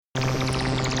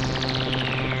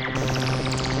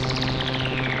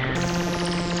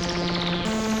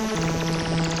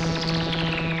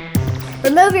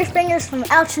Remove your fingers from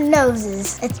out your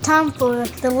noses. It's time for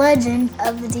the legend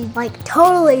of the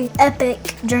totally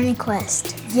epic Journey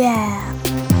Quest. Yeah.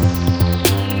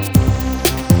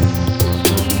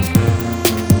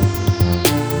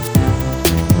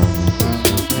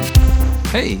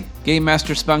 Hey, Game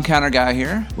Master Spun Counter Guy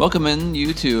here, welcoming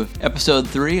you to episode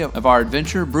 3 of our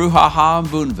adventure, Brouhaha in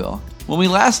Boonville. When we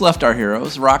last left our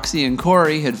heroes, Roxy and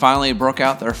Corey had finally broke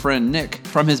out their friend Nick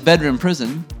from his bedroom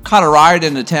prison, caught a ride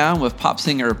into town with pop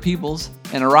singer Peebles,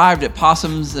 and arrived at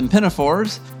Possums and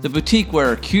Pinafores, the boutique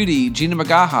where cutie Gina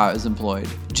Magaha is employed.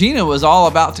 Gina was all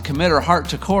about to commit her heart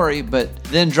to Corey, but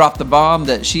then dropped the bomb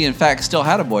that she in fact still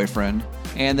had a boyfriend,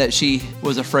 and that she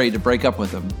was afraid to break up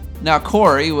with him. Now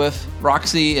Corey, with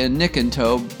Roxy and Nick in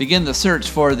tow, begin the search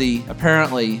for the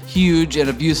apparently huge and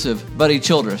abusive Buddy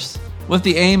Childress, with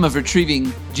the aim of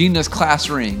retrieving Gina's class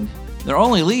ring. Their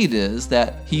only lead is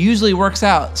that he usually works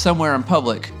out somewhere in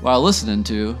public while listening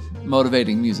to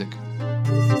motivating music.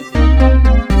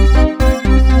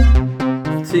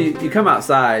 So you come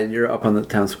outside, you're up on the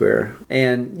town square,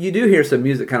 and you do hear some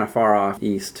music kind of far off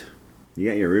east. You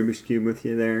got your Rubik's Cube with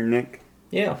you there, Nick?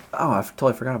 Yeah. Oh, I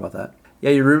totally forgot about that.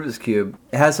 Yeah, your Rubik's Cube,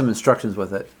 it has some instructions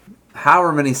with it.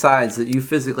 However many sides that you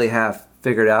physically have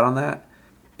figured out on that,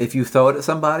 if you throw it at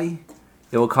somebody,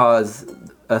 it will cause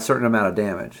a certain amount of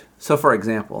damage. So for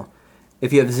example,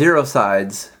 if you have 0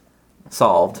 sides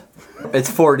solved, it's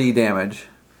 4D damage.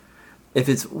 If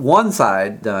it's 1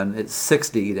 side done, it's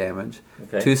 6D damage.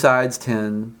 Okay. 2 sides,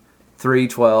 10, 3,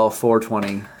 12, 4,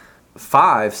 20.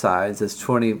 5 sides is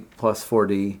 20 plus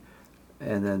 4D,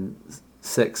 and then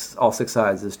all 6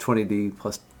 sides is 20D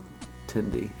plus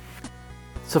 10D.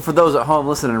 So for those at home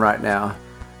listening right now,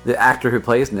 the actor who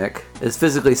plays Nick is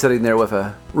physically sitting there with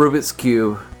a Rubik's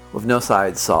Cube with no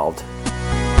sides solved.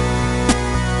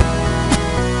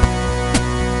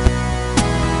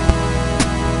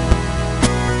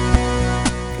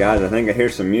 Guys, I think I hear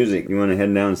some music. You want to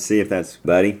head down and see if that's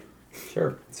Buddy?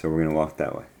 Sure. So we're going to walk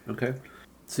that way. Okay.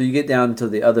 So you get down to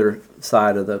the other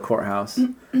side of the courthouse,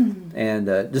 and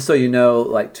just so you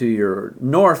know, to your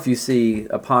north, you see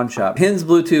a pawn shop, Pins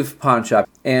Bluetooth Pawn Shop,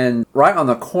 and right on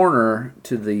the corner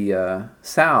to the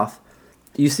south,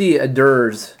 you see a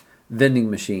Durs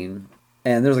vending machine,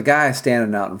 and there's a guy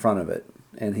standing out in front of it,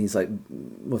 and he's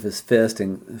with his fist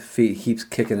and feet, he keeps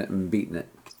kicking it and beating it.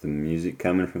 Is the music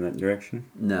coming from that direction?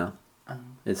 No,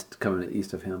 it's coming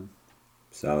east of him.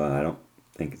 So I don't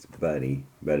think it's Buddy,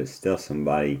 but it's still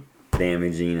somebody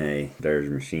damaging a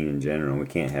Durs machine in general. We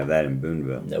can't have that in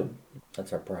Boonville. Nope.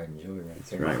 That's our pride and joy right there.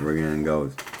 That's right. We're going to go.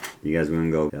 You guys going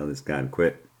to go tell this guy to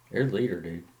quit? You're the leader,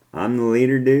 dude. I'm the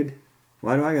leader, dude?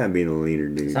 Why do I got to be the leader,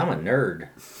 dude? 'Cause I'm a nerd.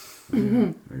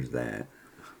 There's that.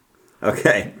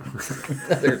 Okay.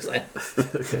 There's that.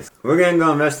 Okay. We're going to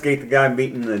go investigate the guy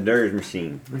beating the Durs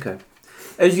machine. Okay.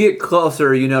 As you get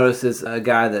closer, you notice it's a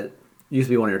guy that used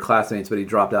to be one of your classmates, but he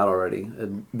dropped out already.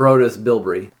 Brodus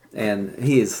Bilbrey. And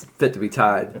he is fit to be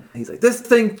tied. He's like, this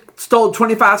thing stole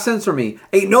 25 cents from me.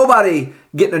 Ain't nobody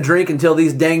getting a drink until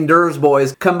these dang Durs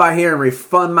boys come by here and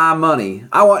refund my money.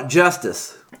 I want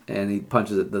justice. And he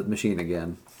punches at the machine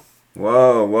again.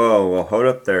 Whoa. Well, hold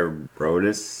up there,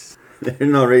 Brodus. There's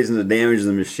no reason to damage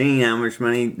the machine. How much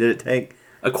money did it take?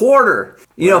 A quarter.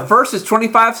 You know, first it's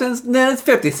 25 cents, then it's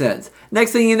 50 cents.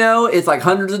 Next thing you know, it's like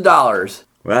hundreds of dollars.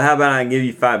 Well, how about I give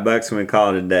you $5 when we call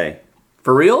it a day?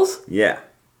 For reals? Yeah.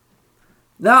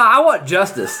 No, I want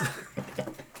justice.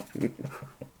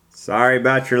 Sorry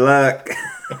about your luck.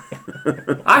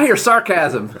 I hear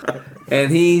sarcasm. And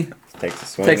he Takes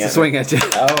a swing at you.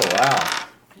 Oh, wow.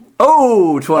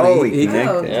 Oh, 20. Oh, he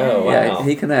connected. Oh, wow. Yeah,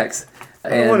 he connects. I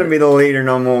don't want to be the leader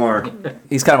no more.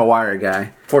 He's kind of a wire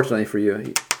guy, fortunately for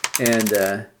you.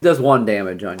 And does 1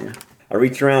 damage on you. I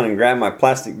reach around and grab my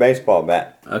plastic baseball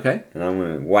bat. Okay. And I'm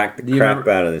going to whack the crap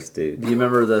out of this dude. Do you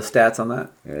remember the stats on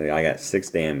that? I got 6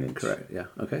 damage. Correct, yeah.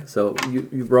 Okay, so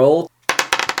you roll.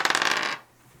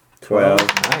 12.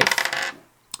 Nice.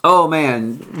 Oh,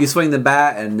 man. You swing the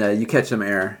bat and you catch some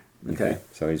air. Okay.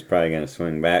 So he's probably going to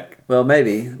swing back. Well,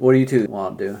 maybe. What do you two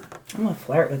want to do? I'm gonna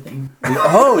flirt with him.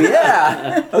 Oh,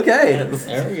 yeah. Okay.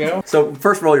 There we go. So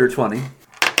first roll your 20.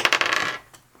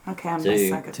 Okay, I'm 2. gonna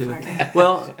suck at flirting.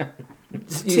 Well,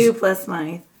 2 plus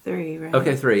my 3, right?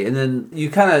 Okay, 3. And then you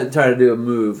kind of try to do a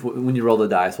move when you roll the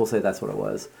dice. We'll say that's what it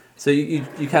was. So you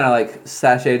kind of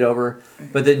sashayed over,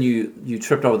 but then you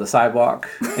tripped over the sidewalk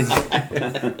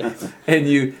and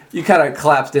you kind of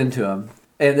collapsed into him.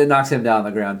 And it knocks him down on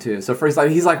the ground too. So first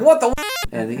he's like, what the?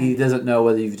 And he doesn't know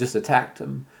whether you've just attacked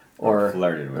him or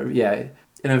flirted with him. Yeah.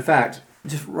 And in fact,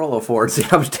 just roll a 4 and see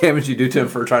how much damage you do to him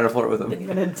for trying to flirt with him. You're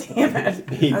gonna damage.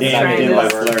 He damaged him by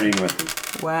flirting with him.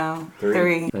 Wow.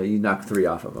 Three. 3. You knocked 3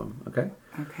 off of them. Okay.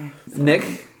 Okay.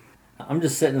 Nick? I'm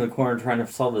just sitting in the corner trying to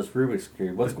solve this Rubik's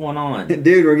Cube. What's going on?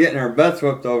 Dude, we're getting our butts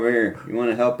whooped over here. You want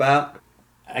to help out?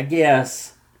 I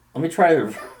guess. Let me try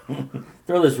to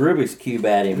throw this Rubik's Cube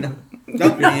at him.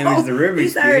 Don't damage the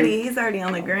Rubik's Cube. He's already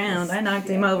on the ground. I knocked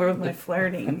him over with my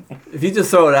flirting. If you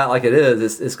just throw it out like it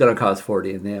is, it's going to cause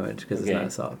 40 in damage because Okay. it's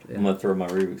not soft. I'm Yeah. going to throw my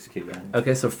Rubik's Cube at him.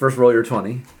 Okay, so first roll your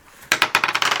 20.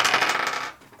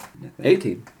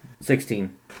 18.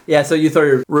 16. Yeah, so you throw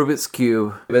your Rubik's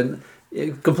Cube and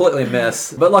it completely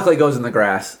miss, but luckily it goes in the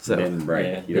grass. So Didn't break.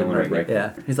 Yeah, You don't want to didn't break it.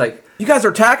 yeah, he's like, "You guys are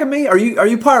attacking me? Are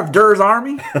you part of Durr's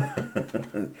army?"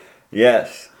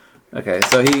 Yes. Okay,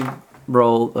 so he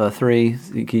rolled 3.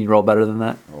 Can you roll better than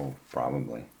that? Oh,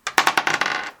 probably.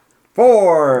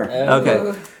 4.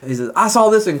 Okay. He says, "I saw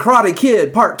this in Karate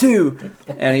Kid Part 2,"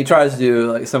 and he tries to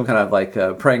do like some kind of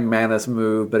like praying mantis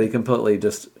move, but he completely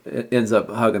just ends up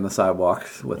hugging the sidewalk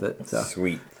with it. So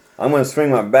Sweet. I'm going to swing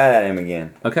my bat at him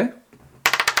again. okay,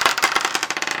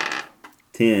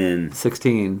 10.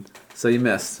 16. So you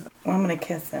missed. Well, I'm going to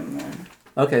kiss him then.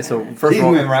 Okay, so first He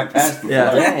roll. went right past me.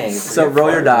 Yeah. Dang. So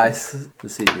roll your dice to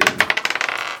see.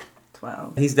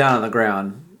 12. He's down on the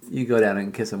ground. You go down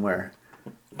and kiss him where?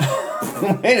 Wait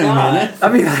a minute. I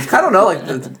mean, like, I don't know, like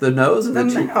the nose and The the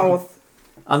cheek. mouth.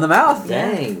 On the mouth.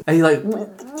 Dang. And he's like,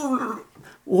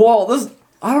 "Whoa, this,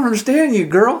 I don't understand you,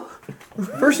 girl.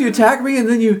 First you attack me and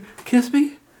then you kiss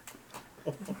me?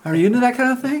 Are you into that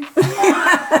kind of thing?"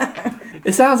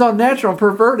 It sounds unnatural and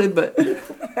perverted, but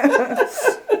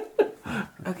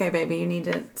Okay, baby, you need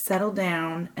to settle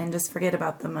down and just forget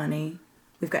about the money.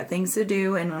 We've got things to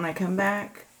do, and when I come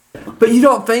back, you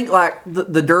don't think like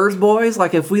the Durs boys,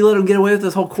 like if we let them get away with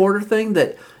this whole quarter thing,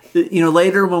 that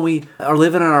later when we are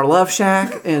living in our love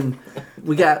shack and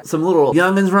we got some little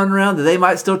youngins running around, that they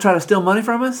might still try to steal money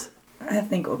from us? I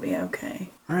think we'll be okay.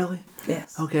 Really?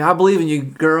 Yes. Okay, I believe in you,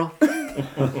 girl.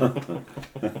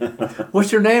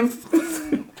 What's your name?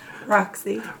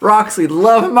 Roxy. Roxy,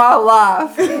 love of my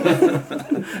life.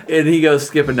 And he goes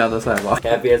skipping down the sidewalk.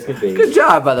 Happy as could be. Good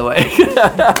job, by the way.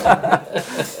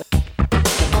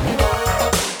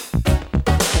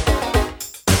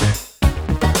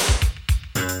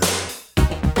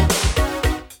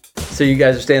 So you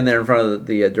guys are standing there in front of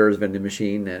the Durs vending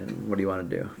machine, and what do you want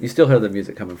to do? You still hear the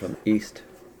music coming from the east.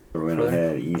 We're going to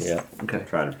head east. Yeah. Okay.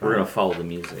 Try to We're going to follow the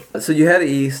music. So you head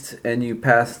east, and you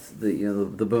passed the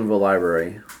Boonville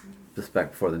Library, just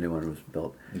back before the new one was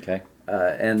built. Okay.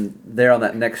 And there on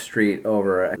that next street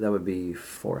over, that would be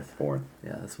 4th. 4th.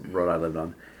 Yeah, that's the road I lived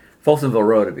on. Folsonville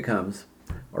Road it becomes,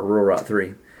 or Rural Route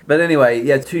 3. But anyway,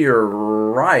 yeah, to your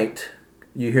right,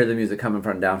 you hear the music coming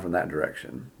down from that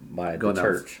direction. By the Going down,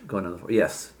 church. Going down the,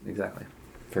 yes, exactly.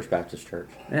 First Baptist Church.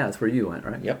 Yeah, that's where you went,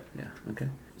 right? Yep. Yeah, okay.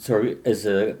 So is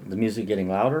the music getting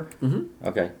louder? Mm-hmm.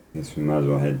 Okay. Guess we might as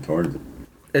well head towards it.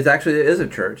 It is a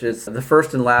church. It's the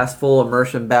first and last full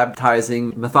immersion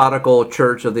baptizing methodical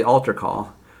church of the altar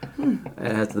call.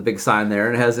 It has the big sign there,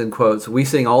 and it has in quotes, "We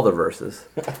sing all the verses."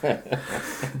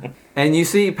 And you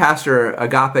see Pastor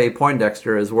Agape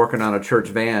Poindexter is working on a church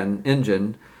van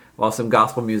engine while some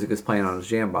gospel music is playing on his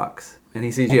jam box. And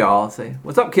he sees you all and say,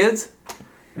 "What's up, kids?"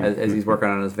 As he's working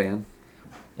on his van.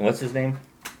 And what's his name?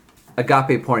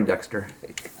 Agape Poindexter.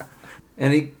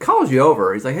 And he calls you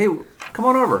over. He's like, "Hey, come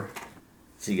on over."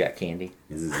 So you got candy.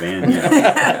 Is his van?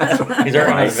 Yeah. He's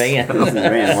already in his van. Is his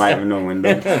van white with no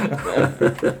windows?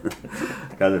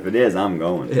 Because if it is, I'm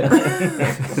going. Yeah.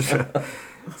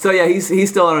 So yeah, he's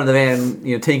still under the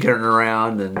van, tinkering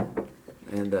around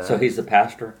and. So he's the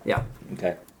pastor? Yeah.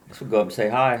 Okay. So we'll go up and say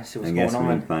hi, see what's I guess going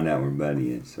we're on. going to find out where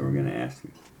Buddy is, so we're going to ask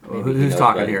him. Well, Maybe he who's knows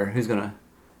talking better. here? Who's gonna?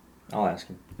 I'll ask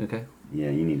him. Okay. Yeah,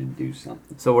 you need to do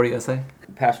something. So what are you gonna say?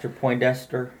 Pastor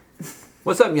Poindexter.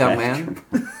 What's up, young man?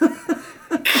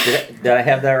 Did I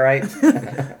have that right?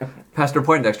 Pastor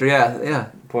Poindexter. Yeah.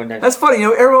 Poindexter. That's funny.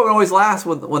 Everyone always laughs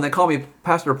when they call me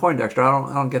Pastor Poindexter.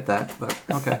 I don't get that, but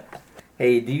okay.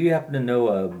 Hey, do you happen to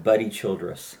know Buddy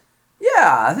Childress?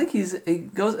 Yeah, I think he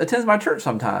attends my church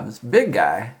sometimes. Big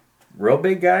guy. Real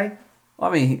big guy? Well,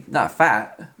 I mean, not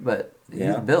fat, but he's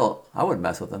Yeah. built. I wouldn't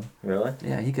mess with him. Really?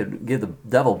 Yeah, he could give the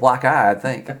devil a black eye, I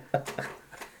think.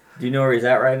 Do you know where he's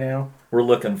at right now? We're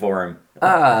looking for him.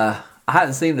 I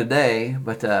hadn't seen him today,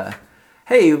 but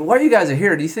hey, while you guys are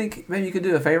here, do you think maybe you could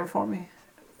do a favor for me?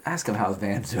 Ask him how his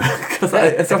van's doing,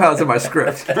 because somehow it's in my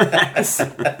script.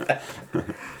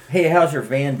 Hey, how's your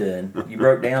van doing? You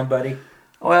broke down, buddy?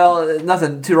 Well,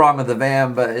 nothing too wrong with the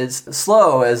van, but it's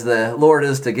slow as the Lord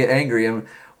is to get angry. And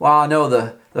while I know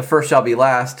the first shall be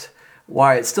last,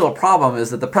 why it's still a problem is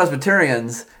that the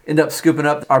Presbyterians end up scooping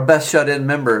up our best shut-in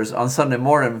members on Sunday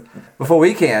morning before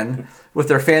we can, with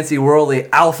their fancy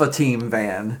worldly Alpha Team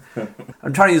van.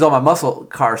 I'm trying to use all my muscle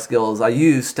car skills I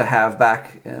used to have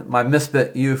back in my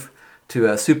misfit youth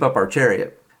to soup up our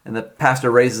chariot. And the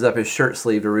pastor raises up his shirt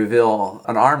sleeve to reveal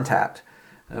an arm tat,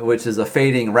 which is a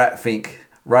fading Ratfink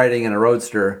riding in a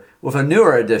roadster with a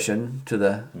newer addition to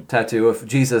the tattoo of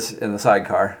Jesus in the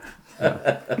sidecar.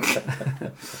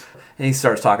 And he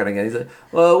starts talking again. He said,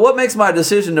 well, what makes my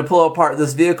decision to pull apart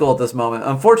this vehicle at this moment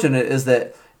unfortunate is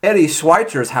that Eddie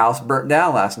Schweitzer's house burnt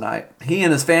down last night. He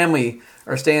and his family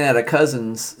are staying at a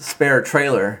cousin's spare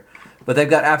trailer, but they've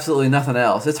got absolutely nothing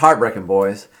else. It's heartbreaking,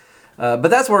 boys. But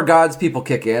that's where God's people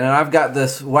kick in, and I've got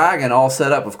this wagon all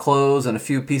set up with clothes and a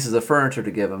few pieces of furniture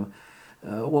to give them.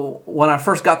 Well, when I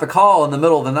first got the call in the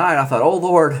middle of the night, I thought, oh,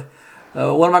 Lord,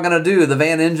 what am I going to do? The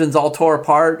van engine's all tore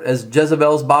apart as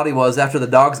Jezebel's body was after the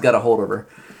dogs got a hold of her.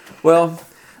 Well,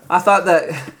 I thought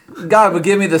that God would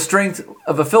give me the strength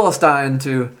of a Philistine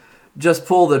to just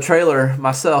pull the trailer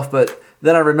myself, but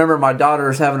then I remember my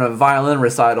daughter's having a violin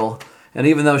recital, and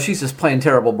even though she's just playing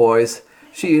terrible, boys,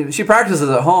 she practices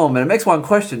at home, and it makes one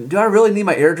question, do I really need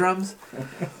my eardrums?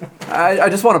 I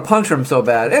just want to puncture them so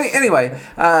bad. Anyway,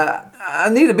 I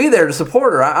need to be there to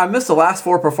support her. I missed the last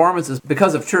 4 performances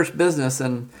because of church business,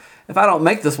 and if I don't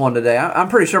make this one today, I'm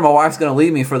pretty sure my wife's going to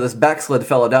leave me for this backslid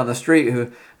fella down the street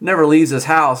who never leaves his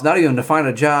house, not even to find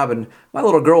a job, and my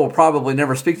little girl will probably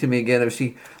never speak to me again if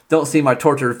she don't see my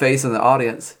tortured face in the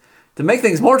audience. To make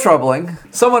things more troubling,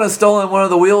 someone has stolen one of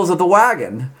the wheels of the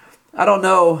wagon. I don't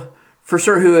know for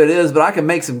sure who it is, but I can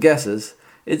make some guesses.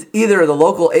 It's either the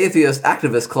local atheist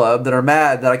activist club that are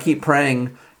mad that I keep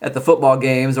praying at the football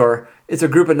games, or it's a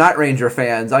group of Night Ranger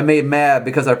fans I made mad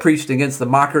because I preached against the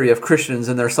mockery of Christians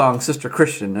in their song Sister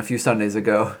Christian a few Sundays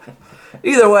ago.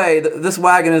 Either way, this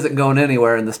wagon isn't going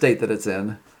anywhere in the state that it's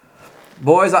in.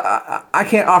 Boys, I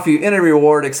can't offer you any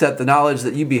reward except the knowledge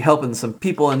that you'd be helping some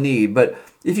people in need, but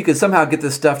if you could somehow get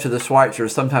this stuff to the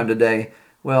Schweitzers sometime today,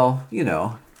 well, you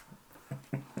know.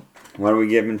 What are we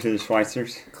giving to the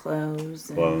Schweitzers?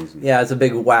 Clothes. Clothes. Yeah, it's a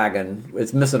big wagon.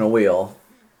 It's missing a wheel.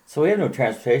 So we have no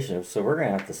transportation, so we're going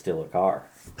to have to steal a car.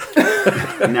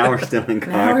 Now we're still in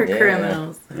Now we're car.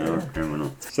 criminals. Now we're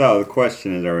criminals. So the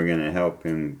question is, are we going to help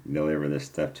him deliver this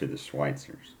stuff to the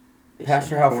Schweitzers?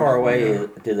 Pastor, how far away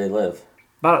do they live?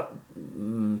 About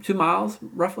 2 miles,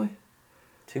 roughly.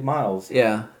 2 miles.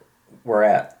 Yeah. Where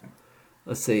at?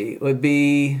 Let's see. It would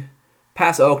be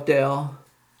past Oakdale.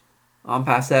 On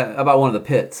past that, about one of the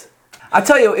pits. I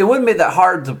tell you, it wouldn't be that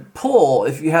hard to pull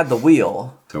if you had the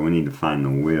wheel. So we need to find the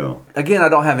wheel. Again, I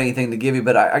don't have anything to give you,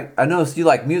 but I noticed you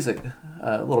like music,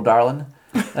 little darling.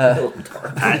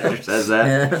 Pastor says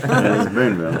that. That is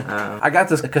Boonville. I got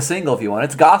this single if you want.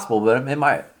 It's gospel, but it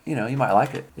might, you might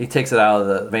like it. He takes it out of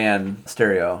the van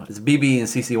stereo. It's BB and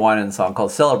CeCe Winans song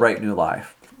called Celebrate New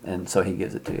Life. And so he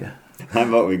gives it to you. How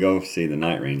about we go see the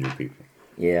Night Ranger people?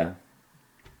 Yeah.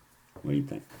 What do you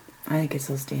think? I think it's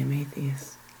those damn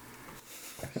atheists.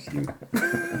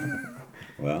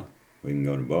 Well, we can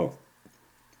go to both.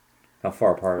 How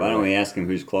far apart Why are don't they? we ask him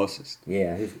who's closest?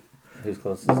 Yeah, who's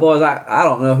closest? Boys, I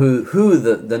don't know who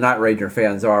the Night Ranger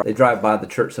fans are. They drive by the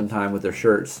church sometime with their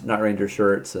shirts, Night Ranger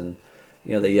shirts, and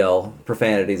they yell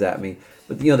profanities at me.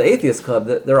 But the Atheist Club,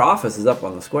 their office is up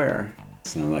on the square.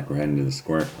 Sounds like we're heading to the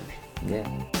square first.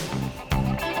 Yeah.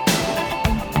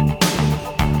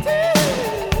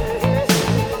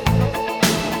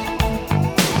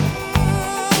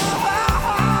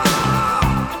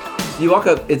 You walk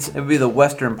up, it would be the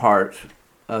western part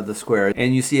of the square,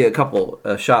 and you see a couple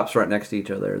shops right next to each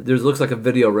other. Looks like a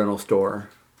video rental store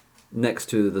next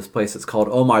to this place that's called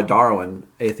Oh My Darwin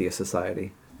Atheist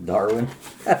Society. Darwin?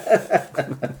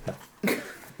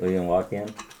 We can walk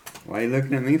in? Why are you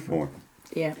looking at me for?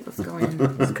 Yeah, let's go in.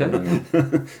 Okay.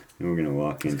 We're going to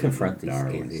walk into Confront the these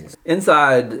Darwin. atheists.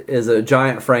 Inside is a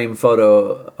giant frame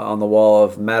photo on the wall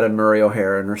of Madame Murray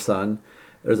O'Hara and her son.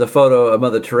 There's a photo of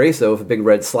Mother Teresa with a big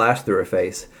red slash through her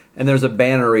face. And there's a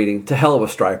banner reading, "To hell with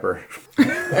Striper."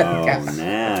 Oh,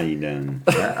 now you done.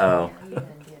 Uh-oh.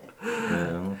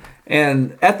 No.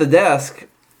 And at the desk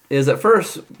is, at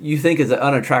first, you think is an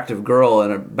unattractive girl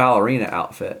in a ballerina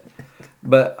outfit.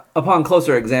 But upon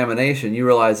closer examination, you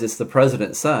realize it's the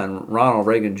president's son, Ronald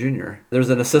Reagan Jr.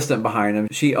 There's an assistant behind him,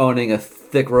 she owning a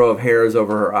thick row of hairs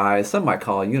over her eyes, some might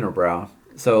call a unibrow.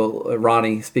 So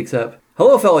Ronnie speaks up.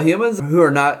 "Hello, fellow humans who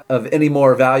are not of any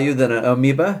more value than an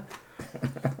amoeba.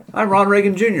 I'm Ron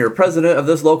Reagan Jr., president of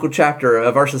this local chapter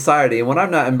of our society, and when I'm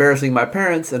not embarrassing my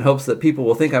parents in hopes that people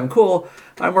will think I'm cool,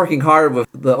 I'm working hard with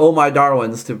the Oh My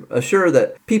Darwins to assure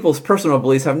that people's personal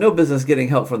beliefs have no business getting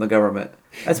help from the government.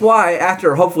 That's why,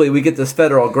 after hopefully we get this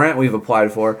federal grant we've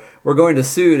applied for, we're going to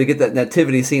sue to get that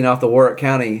nativity scene off the Warwick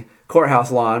County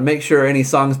courthouse lawn, make sure any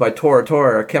songs by Tora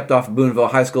Tora are kept off Boonville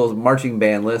High School's marching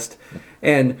band list,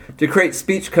 and to create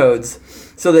speech codes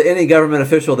so that any government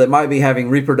official that might be having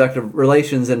reproductive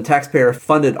relations in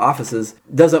taxpayer-funded offices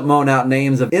doesn't moan out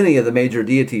names of any of the major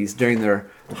deities during their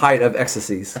height of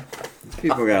ecstasies.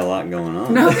 People got a lot going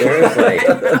on. Seriously.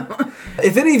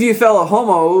 If any of you fellow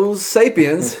Homo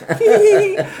sapiens,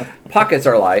 pockets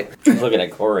are light. I was looking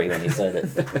at Corey when he said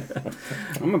it.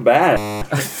 I'm a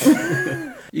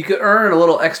bad. You could earn a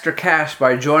little extra cash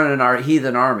by joining our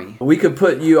heathen army. We could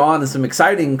put you on some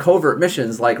exciting covert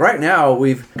missions. Like right now,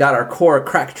 we've got our core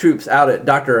crack troops out at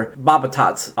Dr.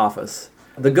 Babatat's office.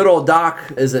 The good old doc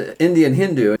is an Indian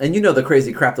Hindu, and you know the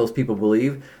crazy crap those people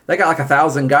believe. They got like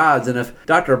 1,000 gods, and if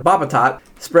Dr. Babatat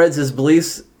spreads his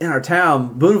beliefs in our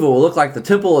town, Boonville will look like the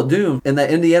Temple of Doom in that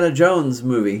Indiana Jones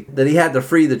movie that he had to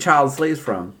free the child slaves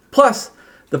from. Plus,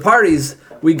 the parties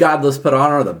we godless put on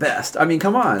are the best. I mean,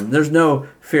 come on. There's no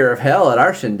fear of hell at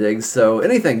our shindigs, so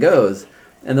anything goes.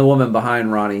 And the woman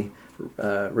behind Ronnie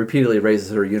repeatedly raises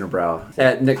her unibrow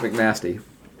at Nick McNasty.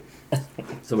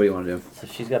 So what do you want to do? So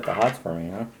she's got the hots for me,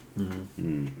 huh?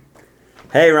 Mm-hmm.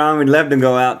 Hey, Ron, we'd love to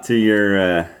go out to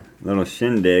your little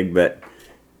shindig, but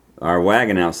our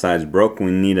wagon outside's broke.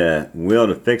 We need a wheel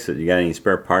to fix it. You got any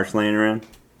spare parts laying around?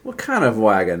 What kind of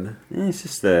wagon? It's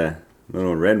just a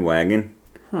little red wagon.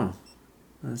 Huh.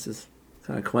 That's just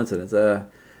kind of coincidence.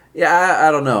 Yeah,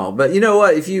 I don't know. But you know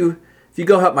what? If you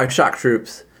go help my shock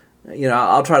troops,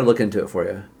 I'll try to look into it for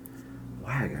you.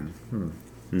 Wagon.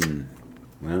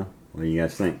 Well, what do you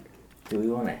guys think? Do we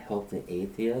want to help the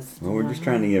atheists? Well, we're just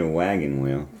trying to get a wagon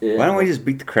wheel. Yeah. Why don't we just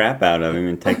beat the crap out of him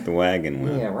and take the wagon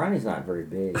wheel? Yeah, Ronnie's not very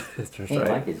big. That's He ain't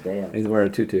like his dad. He's wearing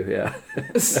a tutu, yeah.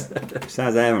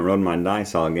 Besides, I haven't rolled my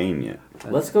dice all game yet.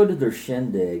 Let's go to their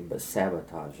shindig, but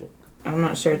sabotage it. I'm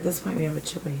not sure. This might be of a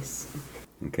choice.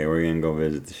 Okay, we're going to go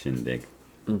visit the shindig.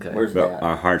 Okay. Where's But that?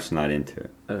 our heart's not into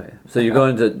it. Okay. So you're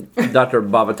going to Dr.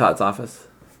 Babatat's office?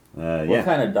 What Yeah.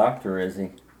 kind of doctor is he?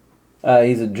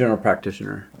 He's a general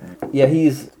practitioner. Yeah,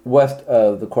 he's west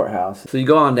of the courthouse. So you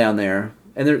go on down there,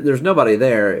 and there's nobody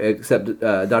there except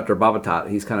Dr. Babatat.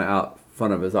 He's kind of out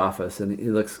front of his office, and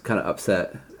he looks kind of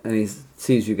upset. And he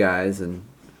sees you guys, and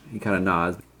he kind of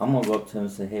nods. I'm going to go up to him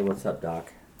and say, hey, what's up,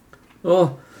 doc?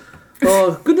 Oh,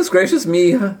 goodness gracious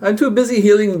me. I'm too busy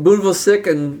healing Boonville sick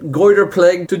and goiter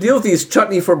plague to deal with these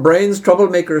chutney for brains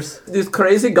troublemakers. These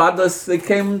crazy godless, they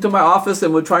came to my office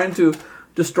and were trying to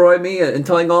destroy me and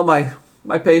telling all my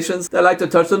patients that I like to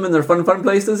touch them in their fun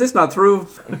places. It's not true.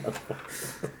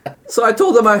 So I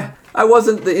told them I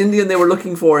wasn't the Indian they were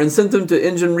looking for and sent them to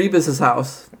Injun Rebus's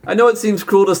house. I know it seems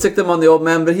cruel to stick them on the old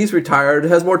man, but he's retired,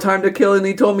 has more time to kill, and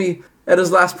he told me at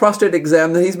his last prostate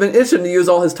exam that he's been itching to use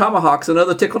all his tomahawks and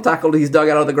other tickle-tackle he's dug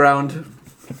out of the ground.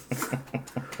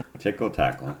 Tickle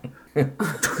tackle. Oh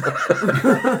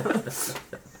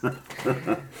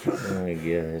my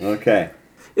gosh. Okay.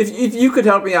 If you could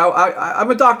help me out, I'm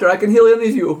a doctor. I can heal any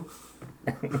of you.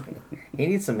 He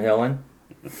needs some healing.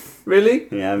 Really?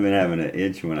 Yeah, I've been having an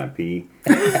itch when I pee.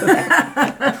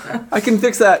 I can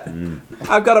fix that.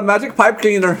 I've got a magic pipe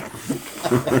cleaner.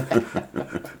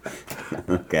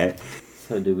 Okay.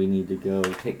 So do we need to go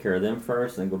take care of them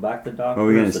first and go back to doctor? Are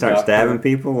we going to Is the start doctor- stabbing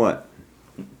people? What?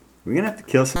 We're going to have to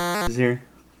kill some here?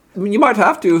 I mean, you might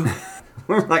have to.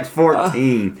 We're like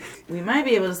 14. We might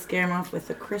be able to scare him off with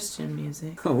the Christian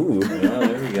music. Ooh. Oh,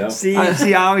 there we go. See,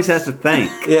 I always have to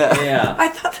think. Yeah. Yeah. I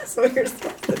thought that's what you're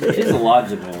supposed to do. She's a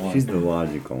logical one. She's the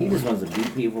logical He just one. wants to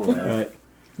beat people. Man.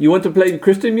 You want to play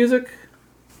Christian music?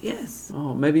 Yes.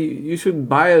 Oh, maybe you should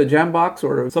buy a jam box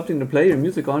or something to play your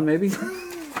music on, maybe.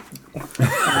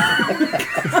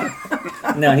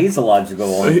 No, he's a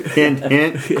logical one. Hint,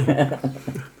 hint.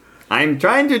 I'm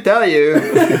trying to tell you.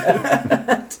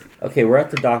 Okay, we're at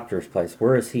the doctor's place.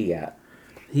 Where is he at?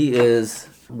 He is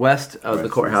west of the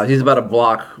courthouse. He's about a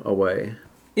block away.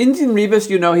 Indian Rebus,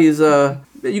 he's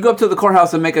you go up to the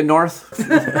courthouse and make a north.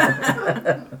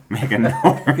 Make a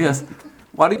noise. Yes.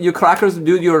 Why do you crackers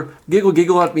do your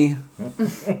giggle at me?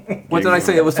 What did I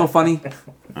say? It was so funny.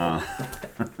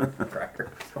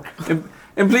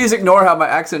 And please ignore how my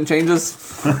accent changes.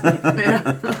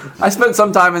 I spent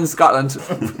some time in Scotland.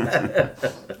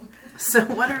 So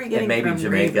what are we getting Maybe from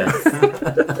Jamaica.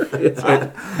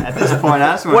 At this point,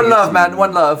 I just want One to love, man.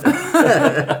 One love.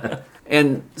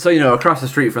 And so, across the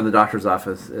street from the doctor's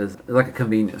office is like a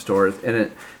convenience store. And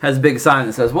it has a big sign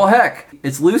that says, well, heck,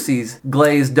 it's Lucy's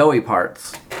glazed doughy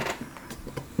parts.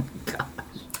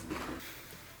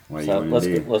 What So you let's want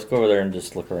to do? let's go over there and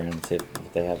just look around and see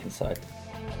what they have inside.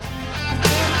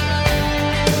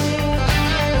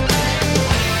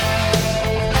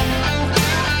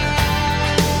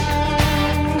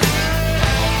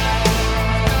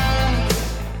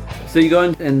 So you go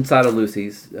inside of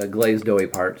Lucy's glazed doughy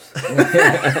parts.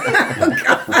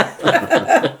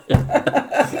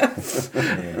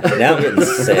 Now I'm getting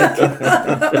sick.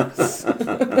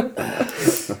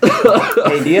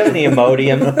 Hey, do you have any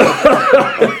Imodium?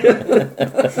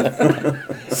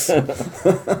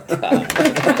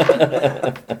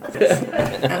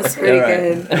 That's pretty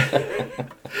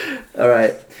good. All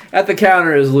right. At the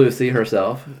counter is Lucy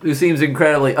herself, who seems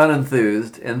incredibly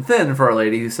unenthused and thin for a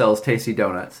lady who sells tasty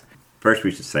donuts. First,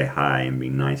 we should say hi and be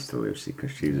nice to Lucy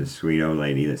because she's a sweet old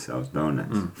lady that sells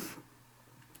donuts.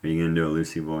 Are you going to do a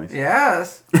Lucy voice?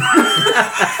 Yes.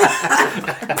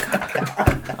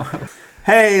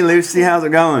 Hey, Lucy, how's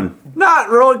it going? Not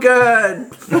real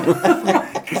good.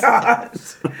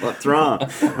 What's wrong?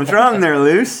 What's wrong there,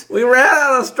 Luce? We ran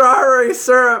out of strawberry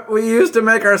syrup we used to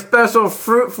make our special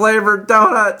fruit-flavored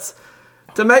donuts.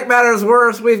 To make matters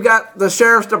worse, we've got the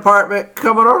sheriff's department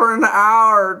coming over in an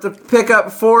hour to pick up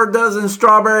 4 dozen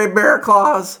strawberry bear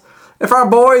claws. If our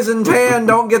boys in tan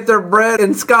don't get their bread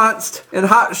ensconced in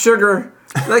hot sugar,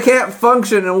 they can't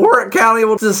function and Warwick County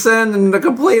will descend into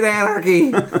complete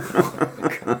anarchy.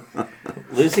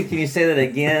 Lucy, can you say that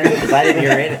again? Because I didn't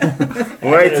hear it.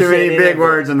 Way too many big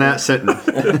words in that sentence.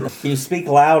 Can you speak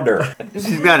louder?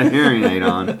 She's got a hearing aid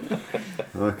on.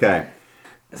 Okay.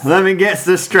 Let me get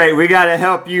this straight. We got to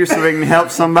help you so we can help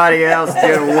somebody else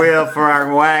get a wheel for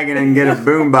our wagon and get a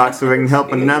boombox so we can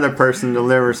help another person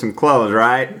deliver some clothes,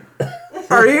 right?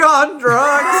 Are you on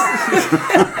drugs?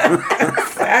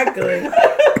 Exactly.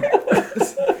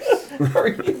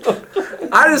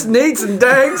 I just need some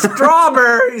dang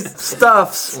strawberry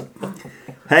stuffs.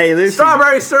 Hey, Lucy.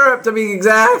 Strawberry syrup to be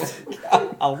exact.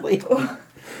 I'll leave.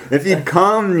 If you'd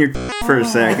calm your for a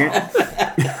second.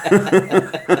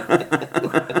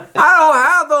 I don't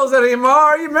have those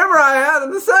anymore. You remember I had a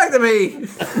vasectomy.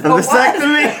 A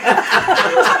vasectomy?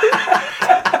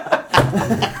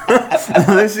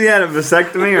 Lucy had a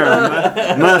vasectomy or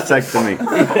a mastectomy?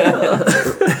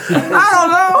 I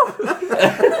don't know.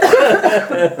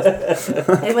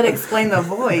 It would explain the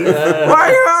voice. Why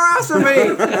are you harassing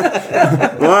me?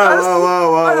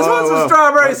 Whoa. I just want some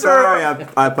strawberry syrup. Sorry,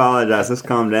 I apologize. Let's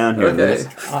calm down here. Okay. Liz.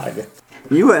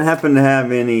 You wouldn't happen to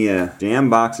have any jam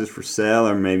boxes for sale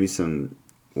or maybe some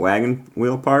wagon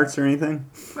wheel parts or anything?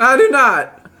 I do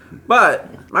not.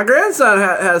 But my grandson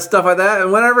has stuff like that,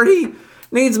 and whenever he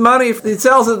needs money, he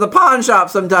sells it at the pawn shop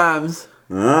sometimes.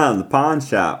 Ah, the pawn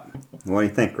shop. What do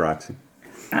you think, Roxy?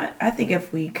 I think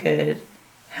if we could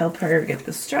help her get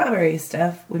the strawberry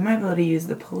stuff, we might be able to use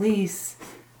the police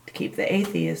to keep the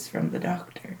atheists from the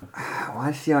doctor. Why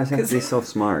does she always have to be so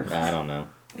smart? I don't know.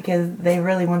 Because they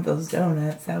really want those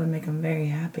donuts. That would make them very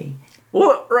happy.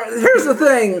 Well, here's the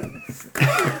thing.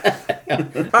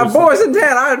 Boys in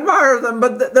tan, I admire them,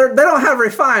 but they don't have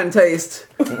refined taste.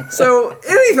 So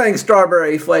anything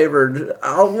strawberry flavored,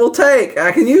 we'll take.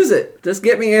 I can use it. Just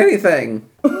get me anything.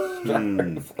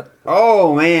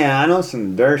 Oh, man, I know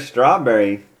some Durst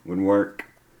strawberry would work.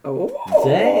 Oh.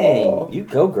 Dang, you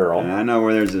go, girl. And I know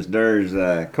where there's this Durst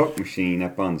Coke machine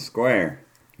up on the square.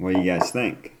 What do you guys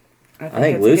think? I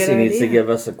think Lucy needs to give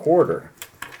us a quarter.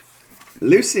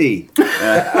 Lucy!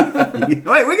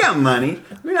 Wait, we got money.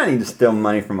 We don't need to steal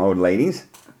money from old ladies.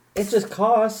 It just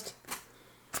cost.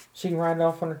 She can write it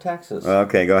off on her taxes.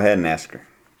 Okay, go ahead and ask her.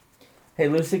 Hey,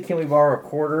 Lucy, can we borrow a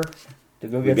quarter to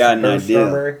go get got some an Durst idea.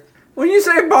 strawberry? When you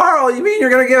say borrow, you mean you're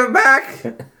going to give it back?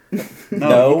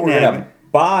 No, you we're can have going to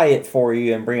buy it for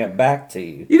you and bring it back to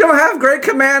you. You don't have great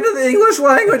command of the English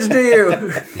language, do you?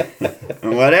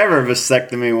 Whatever,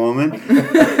 vasectomy woman.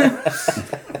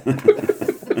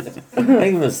 I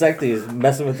think vasectomy is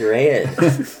messing with your head.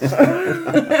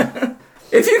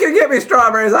 If you can get me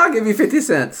strawberries, I'll give you 50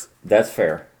 cents. That's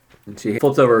fair. And she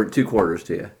flips over 2 quarters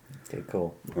to you. Okay,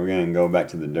 cool. We're going to go back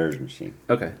to the Durst machine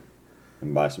Okay.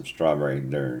 and buy some strawberry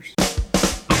Durst.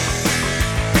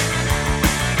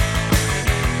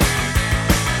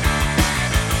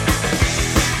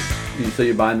 So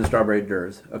you're buying the strawberry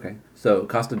Durs. Okay. So it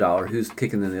cost $1. Who's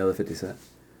kicking in the other 50 cents?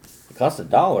 It cost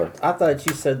 $1. I thought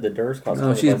you said the Durst cost.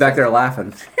 No, she's back there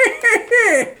laughing.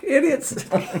 Idiots.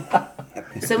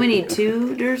 So we need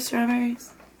 2 Durst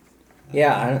strawberries?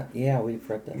 Yeah, we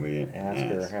forgot to We ask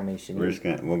her how many she We're needs.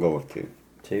 just we'll go with 2.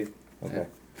 2? Okay.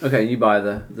 Okay, you buy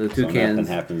the 2 So cans.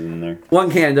 nothing happens in there. One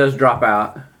can does drop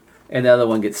out, and the other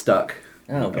one gets stuck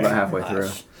Oh, about halfway through.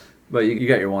 But you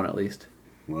got your one at least.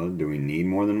 Well, do we need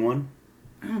more than one?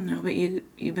 I don't know, but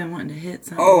you've been wanting to hit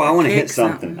something. Oh, I want to Kick hit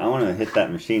something. I want to hit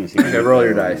that machine and see if Okay, roll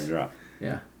your dice. Drop.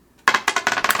 Yeah.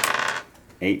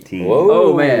 18. Whoa.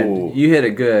 Oh man, you hit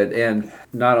it good, and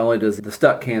not only does the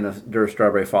stuck can of Durst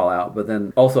strawberry fall out, but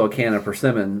then also a can of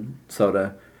persimmon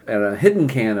soda and a hidden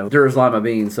can of Durs Lima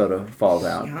bean soda falls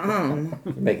out. Yum.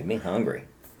 You're making me hungry.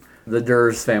 The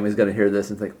Durs family's going to hear this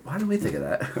and think, why didn't we think of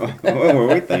that? What were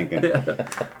we thinking?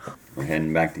 We're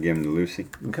heading back to give them to Lucy.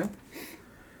 Okay.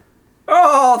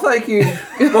 Oh, thank you,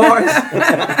 boys.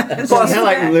 Plus, I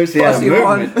like Lucy plus has a you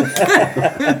won. movement.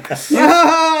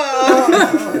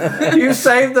 You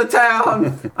saved the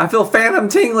town. I feel phantom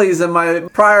tinglies in my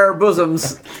prior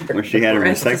bosoms. Where she had her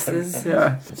respect. Restlessness.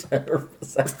 Yeah.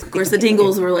 Of course, the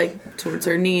tingles were like towards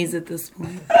her knees at this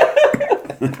point.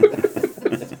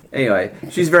 Anyway,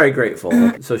 she's very grateful.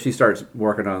 So she starts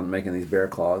working on making these bear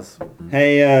claws.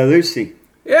 Hey, Lucy,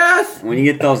 Yes, when you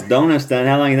get those donuts done,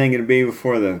 how long do you think it'll be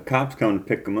before the cops come to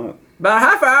pick them up? about a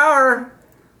half hour.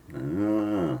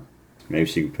 Maybe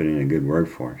she could put in a good word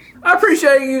for us. I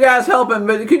appreciate you guys helping,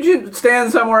 but could you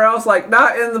stand somewhere else, like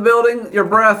not in the building? Your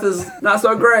breath is not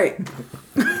so great.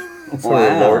 So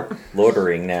we're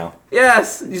loitering now.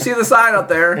 Yes, you see the sign up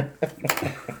there.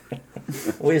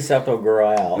 We just have to grow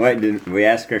out. Wait, did we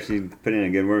ask her if she put in a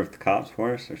good word with the cops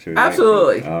for us? Or should we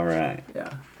Absolutely. All right.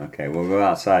 Yeah. Okay, we'll go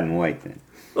outside and wait then.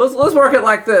 Let's work it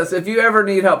like this. If you ever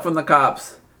need help from the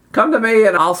cops, come to me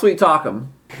and I'll sweet talk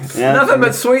them. Yeah, Nothing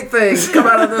but sweet things come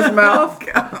out of this mouth.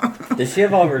 Does she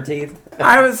have all of her teeth?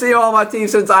 I haven't seen all my teeth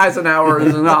since Eisenhower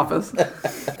was in office.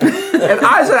 And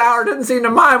Eisenhower didn't seem to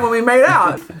mind when we made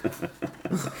out.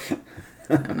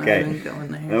 Okay. I'm going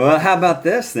there. Well, how about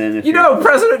this then? If You know,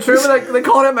 President Truman, they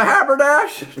called him a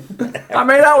haberdash. I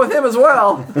made out with him as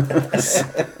well.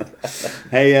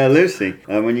 Hey, Lucy,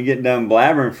 when you get done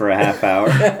blabbering for a half hour,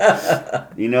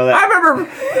 you know that. I remember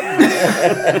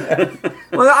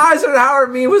when the Eisenhower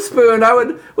meme was spooned, I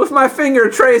would, with my finger,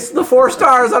 trace the 4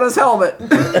 stars on his helmet.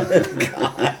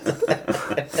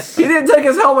 He didn't take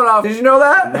his helmet off. Did you know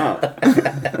that? No.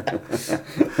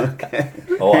 Okay.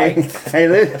 Oh, Hey,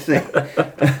 Lucy.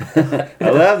 I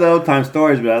love the old time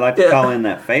stories, but I like to call in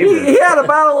that favor. He had a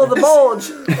battle of the bulge.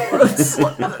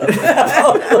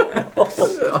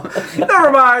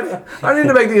 Never mind. I need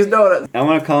to make these donuts. I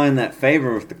want to call in that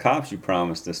favor with the cops you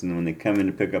promised us, and when they come in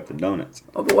to pick up the donuts,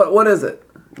 What is it?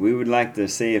 we would like to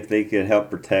see if they could help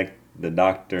protect the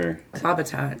doctor,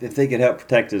 Sabotage. if they could help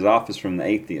protect his office from the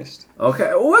atheist. Okay,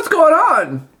 well, what's going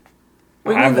on?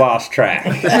 I've lost track.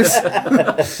 Dr.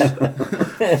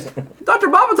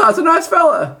 Babatat's a nice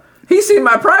fella. He's seen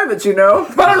my privates, you know.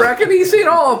 But I reckon he's seen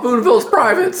all of Boonville's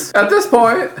privates at this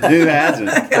point. Who hasn't?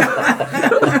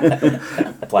 It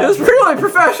was purely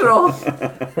professional.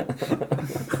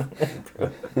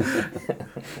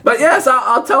 But yes,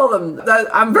 I'll tell them that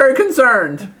I'm very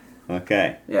concerned.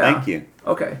 Okay. Yeah. Thank you.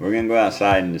 Okay. We're going to go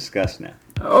outside and discuss now.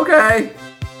 Okay.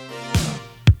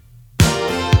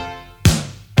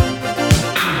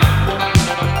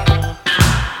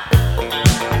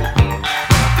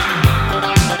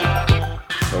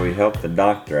 So we help the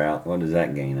doctor out. What does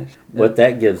that gain us? What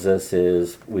that gives us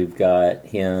is we've got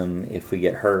him, if we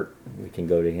get hurt, we can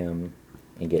go to him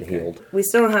and get healed. We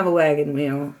still don't have a wagon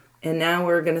wheel, and now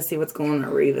we're gonna see what's going on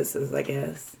at Revis's, I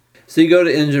guess. So you go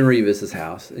to Engine Revis's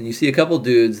house, and you see a couple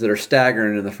dudes that are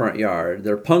staggering in the front yard.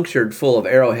 They're punctured full of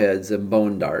arrowheads and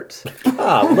bone darts.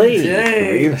 Golly.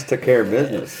 Reeves took care of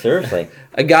business. Seriously.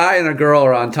 A guy and a girl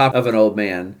are on top of an old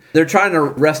man. They're trying to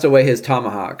wrest away his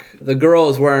tomahawk. The girl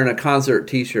is wearing a concert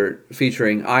t-shirt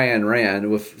featuring Ayn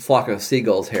Rand with flock of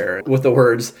seagulls hair with the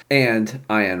words, "and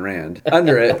Ayn Rand"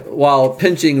 under it, while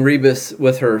pinching Rebus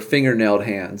with her fingernailed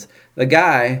hands. The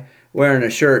guy, wearing a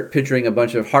shirt picturing a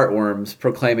bunch of heartworms,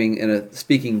 proclaiming in a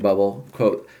speaking bubble,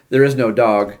 quote, "There is no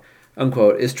dog,"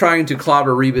 unquote, is trying to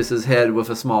clobber Rebus's head with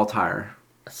a small tire.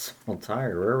 Small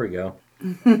tire. There we go.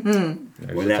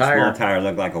 Would that small tire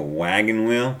look like a wagon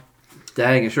wheel?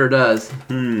 Dang, it sure does.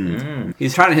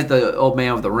 He's trying to hit the old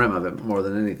man with the rim of it more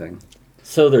than anything.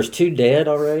 So there's 2 dead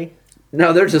already?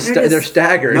 No, they're just they're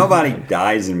staggered. Nobody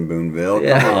dies in Boonville.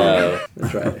 Yeah. Come on.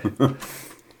 That's right.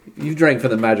 You drank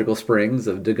from the magical springs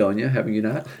of Dagonia, haven't you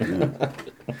not?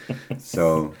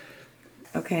 So,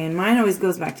 Okay, and mine always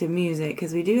goes back to music,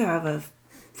 because we do have a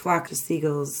flock of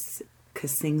seagulls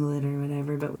singlet or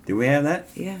whatever, but do we have that?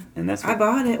 yeah. And that's I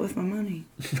bought it with my money.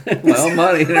 Well,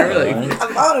 money and everything.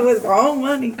 I bought it with my own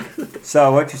money.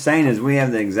 So what you're saying is we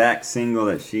have the exact single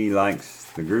that she likes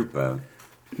the group of.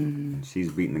 Mm-hmm.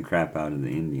 She's beating the crap out of the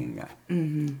Indian guy.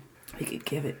 Mm-hmm. We could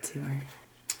give it to her.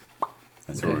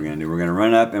 That's what we're going to do. We're going to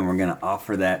run up and we're going to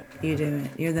offer that. You do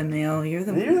it. You're the male. You're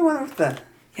the one with the...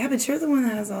 Yeah, but you're the one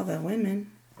that has all the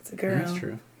women. It's a girl. That's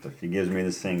true. So she gives me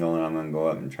the single and I'm going to go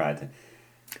up and try to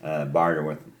barter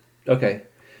with them. Okay.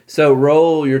 So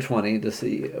roll your 20 to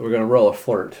see. We're going to roll a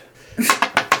flirt. 3.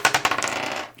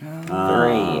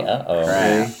 Uh-oh.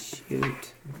 Crap.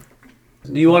 Shoot.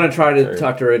 Do you want to try to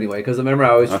talk to her anyway? Because remember,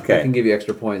 I can give you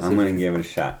extra points. I'm going to give it a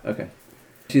shot. Okay.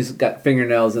 She's got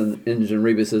fingernails in Injun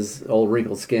Rebus's old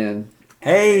wrinkled skin.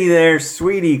 Hey there,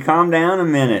 sweetie. Calm down a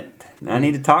minute. I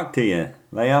need to talk to you.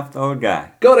 Lay off the old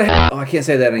guy. Go to hell. Oh, I can't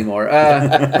say that anymore.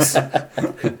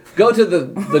 Go to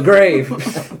the grave.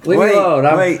 Leave me alone.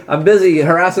 I'm busy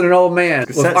harassing an old man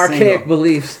with archaic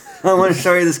beliefs. I want to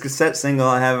show you this cassette single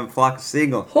I have in Flock of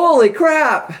Seagull. Holy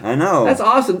crap! I know. That's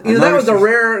awesome. You know, that was a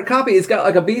rare copy. It's got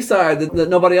like a B-side that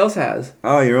nobody else has.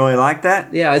 Oh, you really like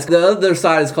that? Yeah, it's the other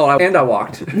side is called And I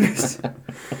Walked.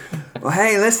 Well,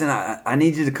 hey, listen, I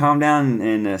need you to calm down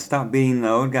and stop beating the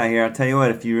old guy here. I'll tell you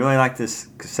what, if you really like this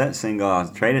cassette single, I'll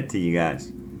trade it to you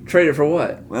guys. Trade it for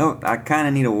what? Well, I kind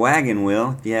of need a wagon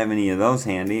wheel, if you have any of those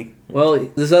handy. Well,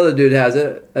 this other dude has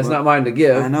it. That's not mine to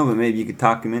give. I know, but maybe you could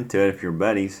talk him into it if you're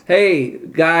buddies. Hey,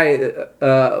 guy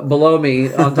below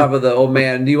me on top of the old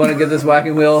man, do you want to give this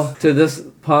wagon wheel to this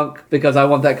punk because I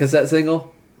want that cassette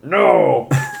single? No!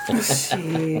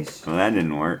 Sheesh. Well, that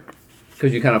didn't work.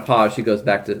 Because you kind of pause, she goes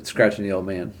back to scratching the old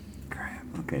man. Crap.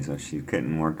 Okay, so she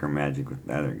couldn't work her magic with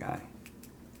the other guy.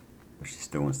 But she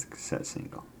still wants the cassette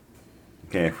single.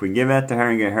 Okay, if we give that to her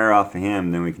and get her off of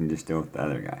him, then we can just deal with the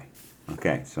other guy.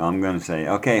 Okay, so I'm going to say,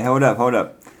 okay, hold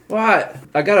up. What?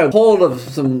 I got a hold of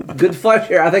some good flesh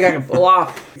here. I think I can pull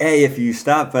off. Hey, if you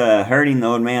stop hurting the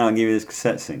old man, I'll give you this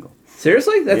cassette single.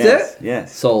 Seriously? That's Yes, it?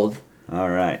 yes. Sold. All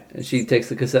right. And she takes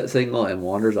the cassette single and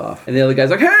wanders off. And the other guy's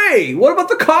like, hey, what about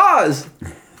the cause?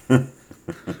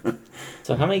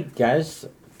 So how many guys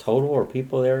total or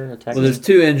people there attacking? Well, there's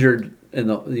 2 injured in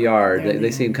the yard.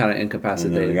 They seem kind of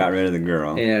incapacitated. And then we got rid of the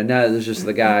girl. And now there's just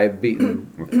the guy beating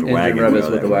With the Injun wagon Rebus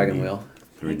wheel with the that wagon we wheel.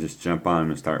 So we just jump on him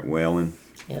and start wailing.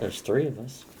 Yeah, there's 3 of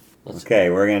us. Okay,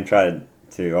 we're going to try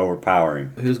to overpower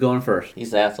him. Who's going first?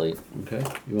 He's the athlete. Okay.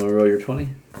 You want to roll your 20?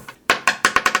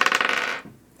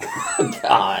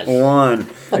 Gosh. 1.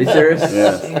 Are you serious?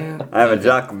 Yes. Yeah. I have a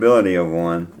jock ability of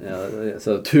 1. Yeah,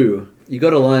 so 2. You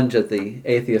go to lunge at the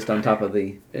atheist on top of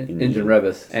the Injun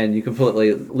Rebus, and you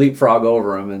completely leapfrog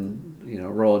over him and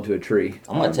roll into a tree.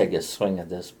 I'm going to take a swing at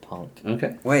this punk.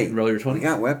 Okay. Wait. Roll your 20. We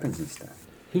got weapons and stuff.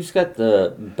 Who's got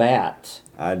the bat?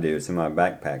 I do. It's in my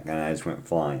backpack, and I just went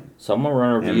flying. So I'm going to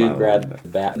run over to And you my and grab wallet. the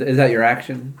bat. Is that your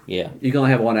action? Yeah. You can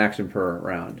only have 1 action per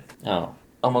round. Oh.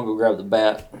 I'm going to go grab the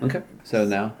bat. Okay. So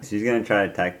now. She's going to try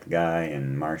to attack the guy,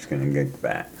 and Mark's going to get the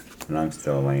bat. And I'm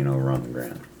still laying over on the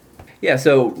ground. Yeah,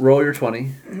 so roll your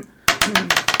 20.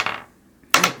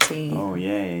 19. Oh,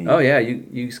 yay. Oh, yeah,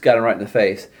 you just got him right in the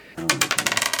face.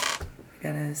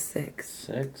 Got a 6.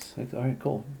 6. All right,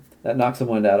 cool. That knocks the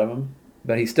wind out of him.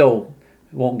 But he still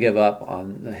won't give up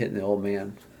on hitting the old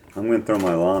man. I'm going to throw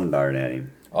my lawn dart at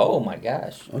him. Oh my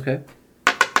gosh. Okay.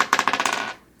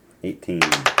 18.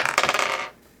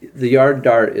 The yard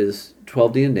dart is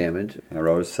 12d in damage. I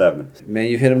rolled a 7. Man,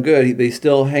 you've hit him good. He's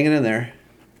still hanging in there.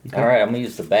 All right, I'm going to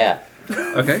use the bat.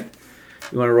 Okay.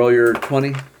 You want to roll your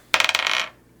 20?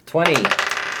 20.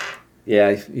 Yeah,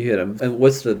 you hit him. And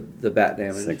what's the bat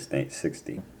damage? 60.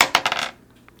 6.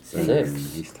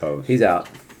 He's toast. He's out.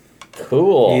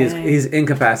 Cool. He's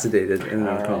incapacitated in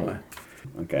a All coma. right.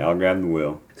 Okay, I'll grab the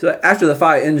wheel. So after the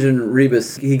fight, Injun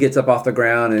Rebus, he gets up off the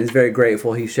ground and he's very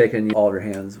grateful. He's shaking all of your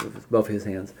hands with both his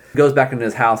hands. He goes back into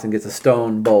his house and gets a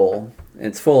stone bowl. And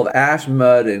it's full of ash,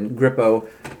 mud, and Grippo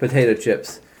potato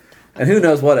chips. And who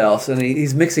knows what else. And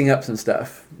he's mixing up some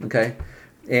stuff, okay?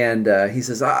 And he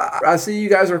says, I see you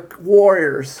guys are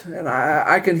warriors, and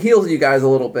I can heal you guys a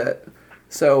little bit.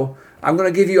 So I'm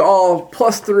going to give you all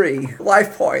 +3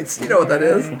 life points. You know what that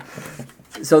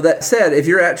is. So that said, if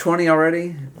you're at 20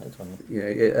 already,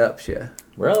 it ups you.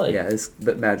 Really? Yeah, it's a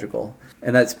bit magical.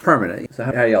 And that's permanent. So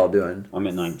how y'all doing? I'm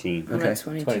at 19. I'm Okay. at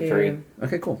 22. 23.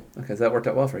 Okay, cool. Okay, so that worked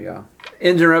out well for y'all.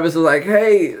 Injun Rebus is like,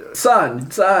 hey, son.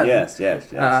 Yes.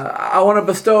 I want to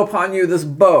bestow upon you this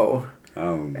bow.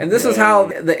 Oh, And this is yay. how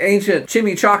the ancient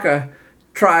Chimichaka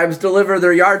tribes deliver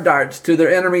their yard darts to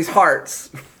their enemies' hearts.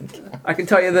 I can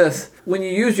tell you this. When you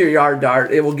use your yard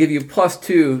dart, it will give you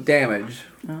 +2 damage.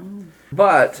 Oh.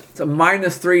 But it's a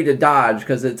 -3 to dodge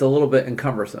because it's a little bit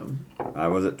encumbersome. I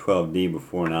was at 12D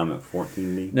before, now I'm at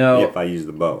 14D. No. If I use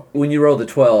the bow. When you roll the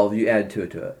 12, you add 2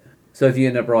 to it. So if you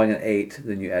end up rolling an 8,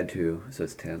 then you add 2, so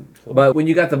it's 10. But when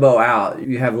you got the bow out,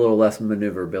 you have a little less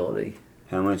maneuverability.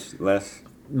 How much less?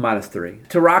 -3.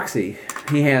 To Roxy,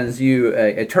 he hands you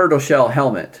a turtle shell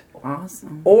helmet.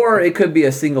 Awesome. Or it could be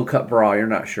a single cut bra, you're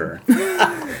not sure.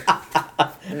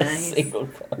 Nice. Single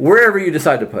cut. Wherever you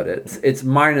decide to put it, it's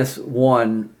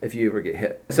 -1 if you ever get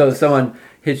hit. So if someone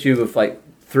hits you with like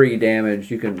 3 damage,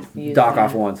 you can Use dock that.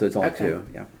 off 1, so it's only Okay. 2.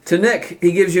 Yeah. To Nick,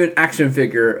 he gives you an action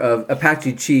figure of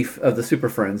Apache Chief of the Super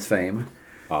Friends fame.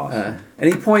 Awesome.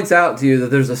 And he points out to you that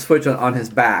there's a switch on his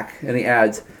back, and he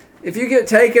adds, if you get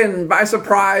taken by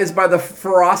surprise by the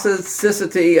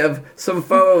ferocity of some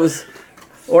foes,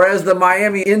 or as the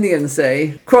Miami Indians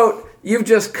say, quote, you've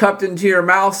just cupped into your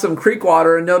mouth some creek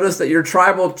water and noticed that your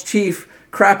tribal chief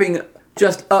crapping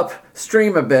just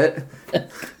upstream a bit,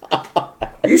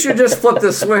 you should just flip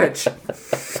the switch.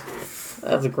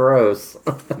 That's gross.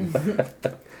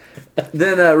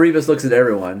 Then Rebus looks at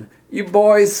everyone. You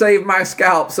boys saved my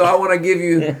scalp, so I want to give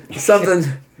you something.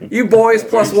 You boys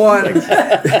plus one. You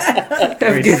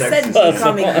said you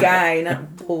call me guy,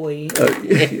 not boy.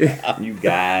 You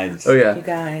guys. Oh, yeah. You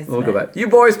guys. We'll go back. You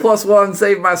boys plus one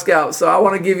saved my scalp, so I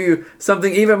want to give you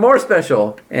something even more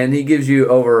special. And he gives you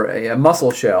over a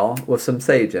mussel shell with some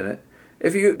sage in it.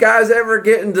 If you guys ever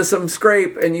get into some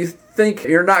scrape and you think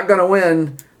you're not going to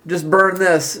win, just burn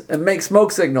this and make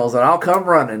smoke signals, and I'll come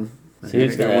running. So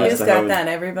who's gonna You ask? just got that,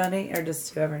 everybody, or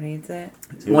just whoever needs it?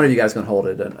 One of you guys can hold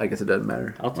it. I guess it doesn't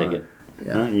matter. I'll take it.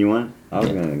 Yeah. You want? I was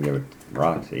gonna give it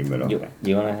Roxy, but okay.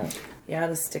 You wanna? Yeah, I'll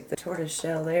just stick the tortoise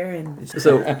shell there and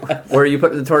So, where are you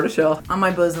putting the tortoise shell? on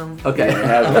my bosom. Okay.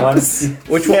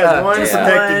 Which He one? has one Just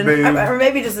protected one, boob. or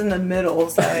maybe just in the middle,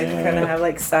 so I can kind of have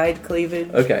like side cleavage.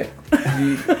 Okay.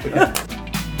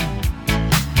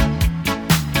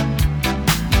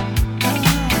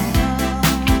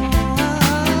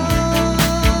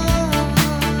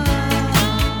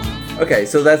 Okay,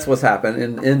 so that's what's happened.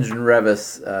 And Injun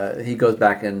Revis, he goes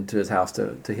back into his house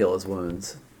to heal his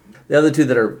wounds. The other two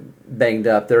that are banged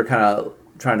up, they're kind of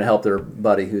trying to help their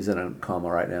buddy who's in a coma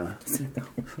right now.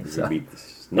 You beat the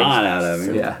snot out of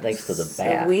him. Yeah. Thanks to the So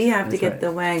bat. we have to That's get right.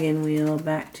 the wagon wheel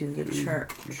back to the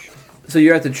church. So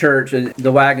you're at the church, and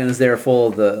the wagon is there full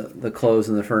of the clothes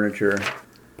and the furniture.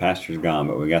 Pastor's gone,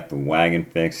 but we got the wagon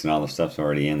fixed and all the stuff's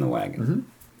already in the wagon. Mm-hmm.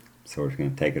 So we're just gonna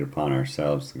take it upon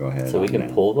ourselves to go ahead. So we on can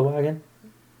down. pull the wagon?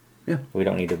 Yeah. We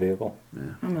don't need a vehicle?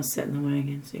 I'm gonna sit in the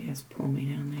wagon so you guys pull me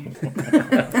down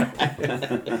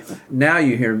there. Now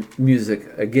you hear music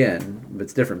again, but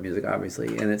it's different music,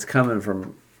 obviously, and it's coming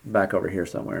from back over here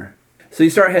somewhere. So you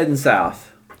start heading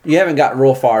south. You haven't gotten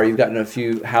real far. You've gotten a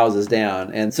few houses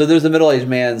down. And so there's a middle-aged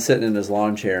man sitting in his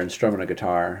lawn chair and strumming a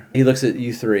guitar. He looks at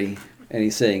you three, and he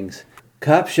sings,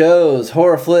 Cop shows,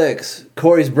 horror flicks,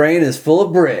 Corey's brain is full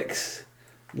of bricks.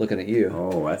 Looking at you.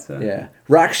 Oh, that's a Yeah.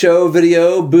 Rock show,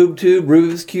 video, boob tube,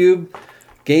 Rubik's Cube,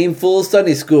 game full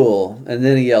Sunday school. And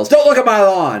then he yells, don't look at my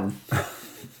lawn!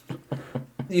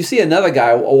 You see another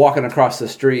guy walking across the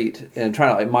street and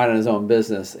trying to like mind his own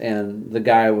business, and the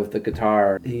guy with the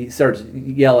guitar, he starts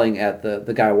yelling at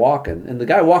the guy walking. And the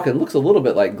guy walking looks a little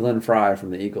bit like Glenn Fry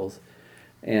from the Eagles.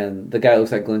 And the guy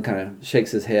looks like Glenn kind of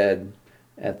shakes his head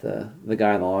at the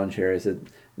guy in the lawn chair. He said,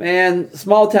 man,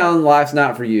 small town life's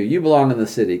not for you. You belong in the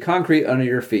city. Concrete under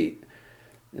your feet.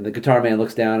 And the guitar man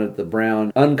looks down at the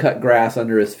brown, uncut grass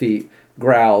under his feet,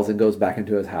 growls, and goes back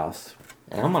into his house.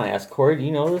 And I'm going to ask Corey, do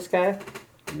you know this guy?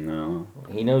 no.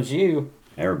 He knows you.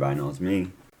 Everybody knows me.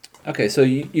 Okay, so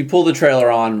you pull the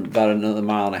trailer on about another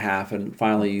mile and a half, and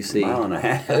finally you see... Mile and a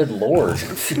half. Good Lord.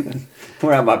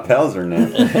 Where are my Pelzer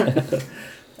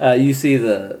now? You see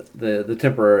the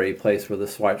temporary place where the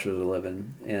Schweitzers are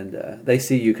living, and they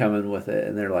see you coming with it,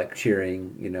 and they're like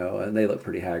cheering, and they look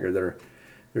pretty haggard.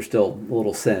 They're still a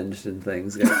little singed and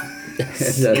things. And,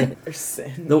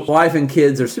 the wife and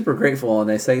kids are super grateful, and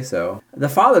they say so. The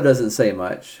father doesn't say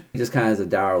much. He just kind of has a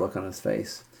dour look on his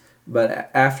face. But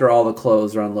after all the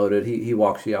clothes are unloaded, he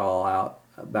walks you all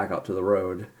back out to the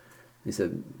road. He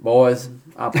said, boys,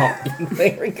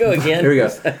 There we go again. here we go.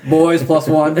 Boys plus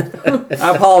one.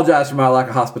 I apologize for my lack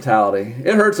of hospitality.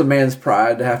 It hurts a man's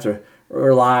pride to have to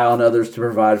rely on others to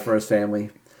provide for his family.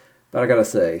 But I gotta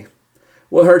say,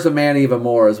 what hurts a man even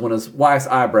more is when his wife's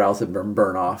eyebrows have been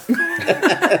burnt off.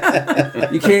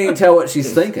 You can't even tell what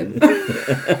she's thinking.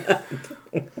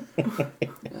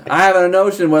 I haven't a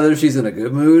notion whether she's in a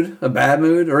good mood, a bad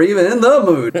mood, or even in the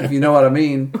mood, if you know what I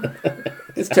mean.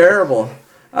 It's terrible.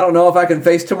 I don't know if I can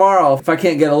face tomorrow if I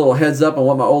can't get a little heads up on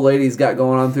what my old lady's got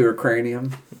going on through her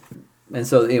cranium. And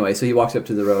so anyway, so he walks up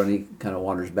to the road and he kind of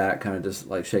wanders back, kind of just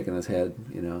like shaking his head,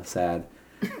 sad.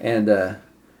 And the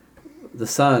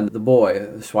son, the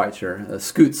boy, Schweitzer,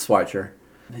 Scoot Schweitzer,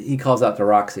 he calls out to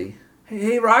Roxy.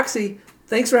 Hey, Roxy,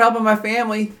 thanks for helping my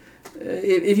family.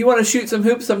 If you want to shoot some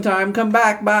hoops sometime, come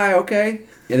back by, okay?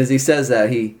 And as he says that,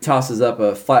 he tosses up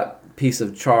a flat piece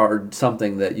of charred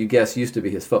something that you guess used to be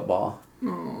his football.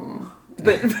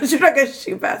 But you're not gonna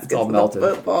shoot baskets all with melted.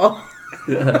 a football.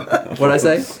 What'd I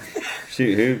say?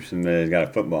 Shoot hoops and he's got a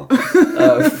football.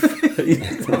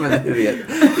 I'm an idiot.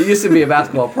 It used to be a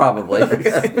basketball, probably.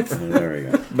 There we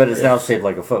go. But it's now shaped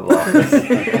like a football.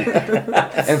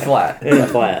 And flat. And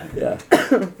flat. Yeah.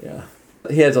 Yeah.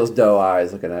 He has those doe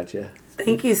eyes looking at you.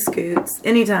 Thank you, Scoots.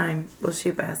 Anytime. We'll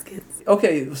shoot baskets.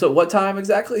 Okay, so what time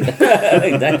exactly?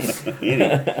 As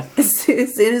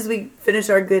soon as we finish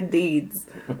our good deeds.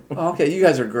 Okay, you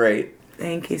guys are great.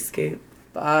 Thank you, Scoot.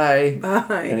 Bye.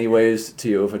 Bye. And he waves to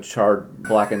you with a charred,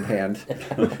 blackened hand.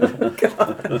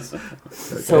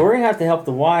 So we're gonna have to help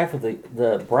the wife with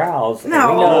the brows.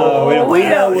 No, we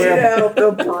don't help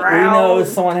the We know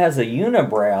brows. someone has a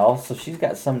unibrow, so she's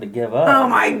got some to give up. Oh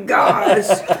my gosh.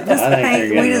 Just think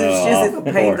paint. you're We getting a just little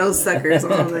paint off those suckers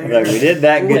on there. Look, we did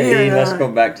that good We're deed. Let's not. go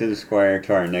back to the square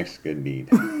to our next good deed.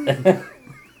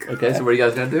 Okay, so what are you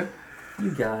guys going to do?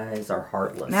 You guys are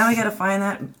heartless. Now we gotta find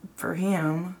that for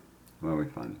him. What we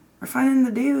find? We're finding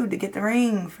the dude to get the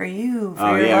ring for you. For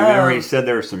Oh your yeah, love. remember he said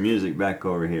there was some music back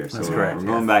over here. So That's we're correct,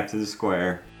 going back to the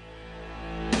square.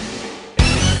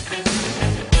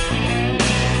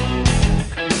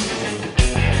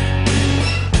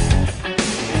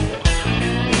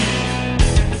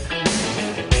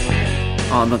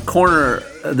 On the corner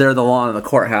there, of the lawn of the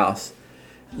courthouse,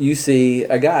 you see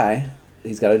a guy.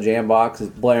 He's got a jam box, he's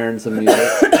blaring some music.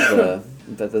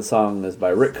 The song is by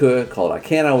Rick Cook called I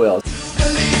Can, I Will.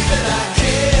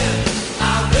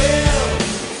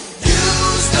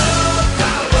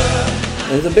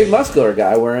 There's a big muscular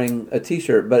guy wearing a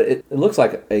t-shirt, but it looks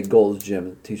like a Gold's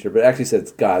Gym t-shirt, but it actually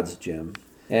says God's Gym.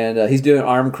 And he's doing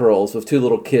arm curls with two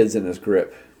little kids in his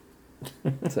grip.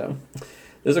 So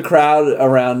there's a crowd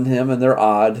around him, and they're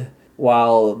odd,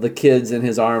 while the kids in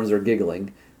his arms are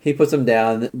giggling. He puts them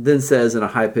down, then says in a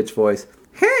high-pitched voice,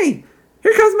 "Hey,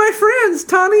 here comes my friends,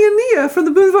 Tawny and Nia from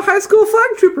the Boonville High School Flag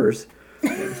Troopers."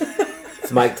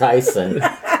 It's Mike Tyson.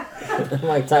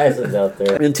 Mike Tyson's out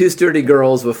there. And two sturdy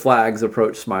girls with flags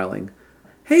approach smiling.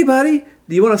 "Hey, buddy,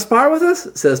 do you want to spar with us?"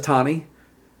 says Tawny.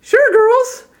 "Sure,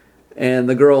 girls." And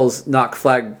the girls knock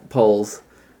flag poles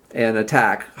and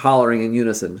attack, hollering in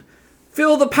unison.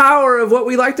 "Feel the power of what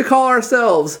we like to call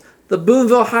ourselves, the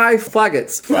Boonville High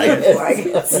Flaggots."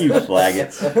 Flaggots. You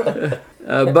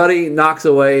flaggots. Buddy knocks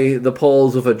away the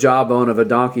poles with a jawbone of a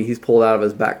donkey he's pulled out of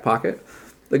his back pocket.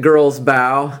 The girls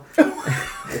bow.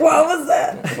 What was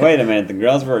that? Wait a minute, the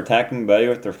girls were attacking Buddy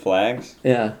with their flags?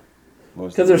 Yeah, What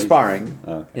was because the they're reason? sparring.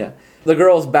 Oh. Yeah. The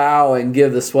girls bow and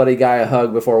give the sweaty guy a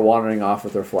hug before wandering off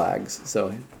with their flags.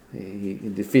 So he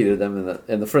defeated them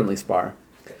in the friendly spar.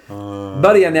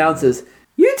 Buddy announces,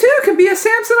 "You too can be a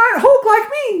Samsonite hope like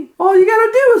me. All you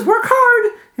gotta do is work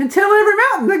hard and tell every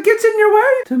mountain that gets in your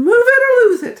way to move it or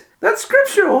lose it. That's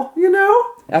scriptural, you know."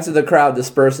 After the crowd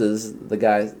disperses, the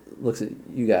guy looks at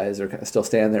you guys, are still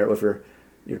standing there with your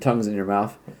tongues in your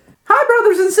mouth. "Hi,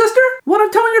 brothers and sister. Want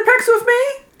to tone your pecs with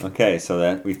me?" Okay, so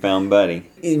that we found Buddy,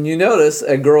 And you notice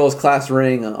a girl's class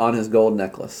ring on his gold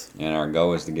necklace. and our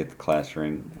goal is to get the class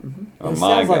ring. Or He my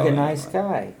sounds like goal, a nice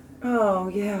anyway. guy. Oh,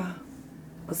 yeah.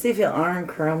 We'll see if he'll arm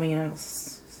curl me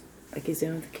else. Like he's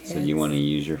doing with the kids. So you want to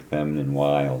use your feminine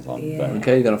wiles on Yeah. Buddy?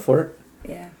 Okay, you gonna flirt?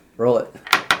 Yeah. Roll it.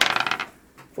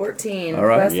 14. All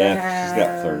right. Plus I Yeah, she's got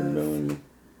have flirtability.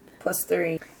 plus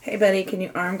 3. Hey, buddy, can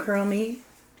you arm curl me?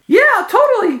 Yeah,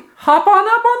 totally. Hop on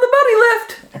up on the buddy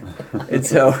lift. And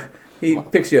so he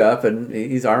picks you up and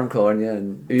he's arm curling you.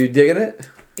 And are you digging it?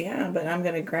 Yeah, but I'm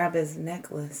going to grab his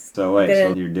necklace. So wait,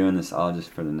 Good. so you're doing this all just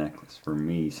for the necklace, for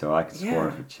me, so I can score Yeah.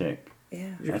 with a chick. Yeah.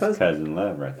 Your That's cousin. cousin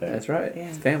love right there. That's right. Yeah.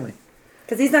 It's family.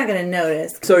 Because he's not going to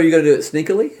notice. So are you gonna do it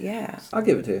sneakily? Yeah. I'll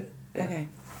give it to you. Okay.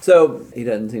 So he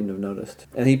doesn't seem to have noticed,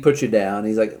 and he puts you down.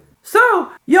 He's like, "So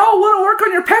y'all want to work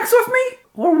on your pecs with me,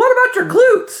 or what about your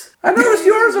glutes? I noticed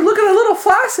yours are looking a little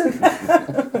flaccid.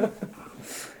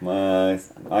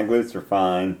 My glutes are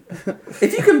fine.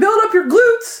 If you can build up your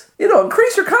glutes, it'll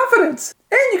increase your confidence,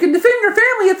 and you can defend your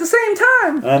family at the same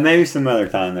time. Maybe some other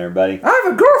time there, buddy. I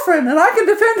have a girlfriend, and I can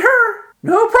defend her.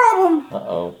 No problem."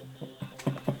 Uh-oh.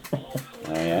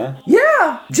 Oh yeah?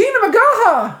 "Yeah, Gina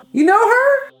Magaha. You know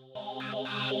her?"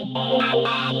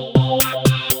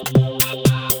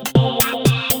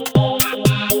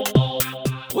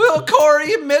 Will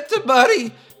Corey admit to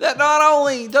Buddy that not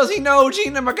only does he know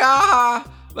Gina Magaha,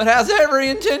 but has every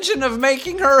intention of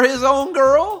making her his own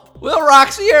girl? Will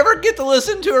Roxy ever get to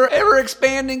listen to her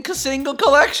ever-expanding single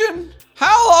collection?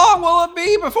 How long will it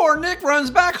be before Nick runs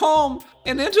back home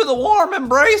and into the warm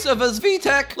embrace of his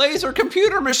VTech laser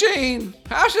computer machine?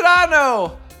 How should I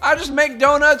know? I just make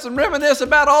donuts and reminisce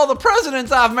about all the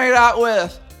presidents I've made out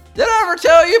with. Did I ever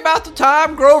tell you about the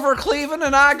time Grover Cleveland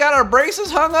and I got our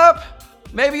braces hung up?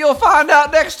 Maybe you'll find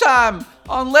out next time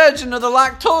on Legend of the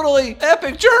Like Totally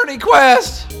Epic Journey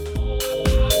Quest.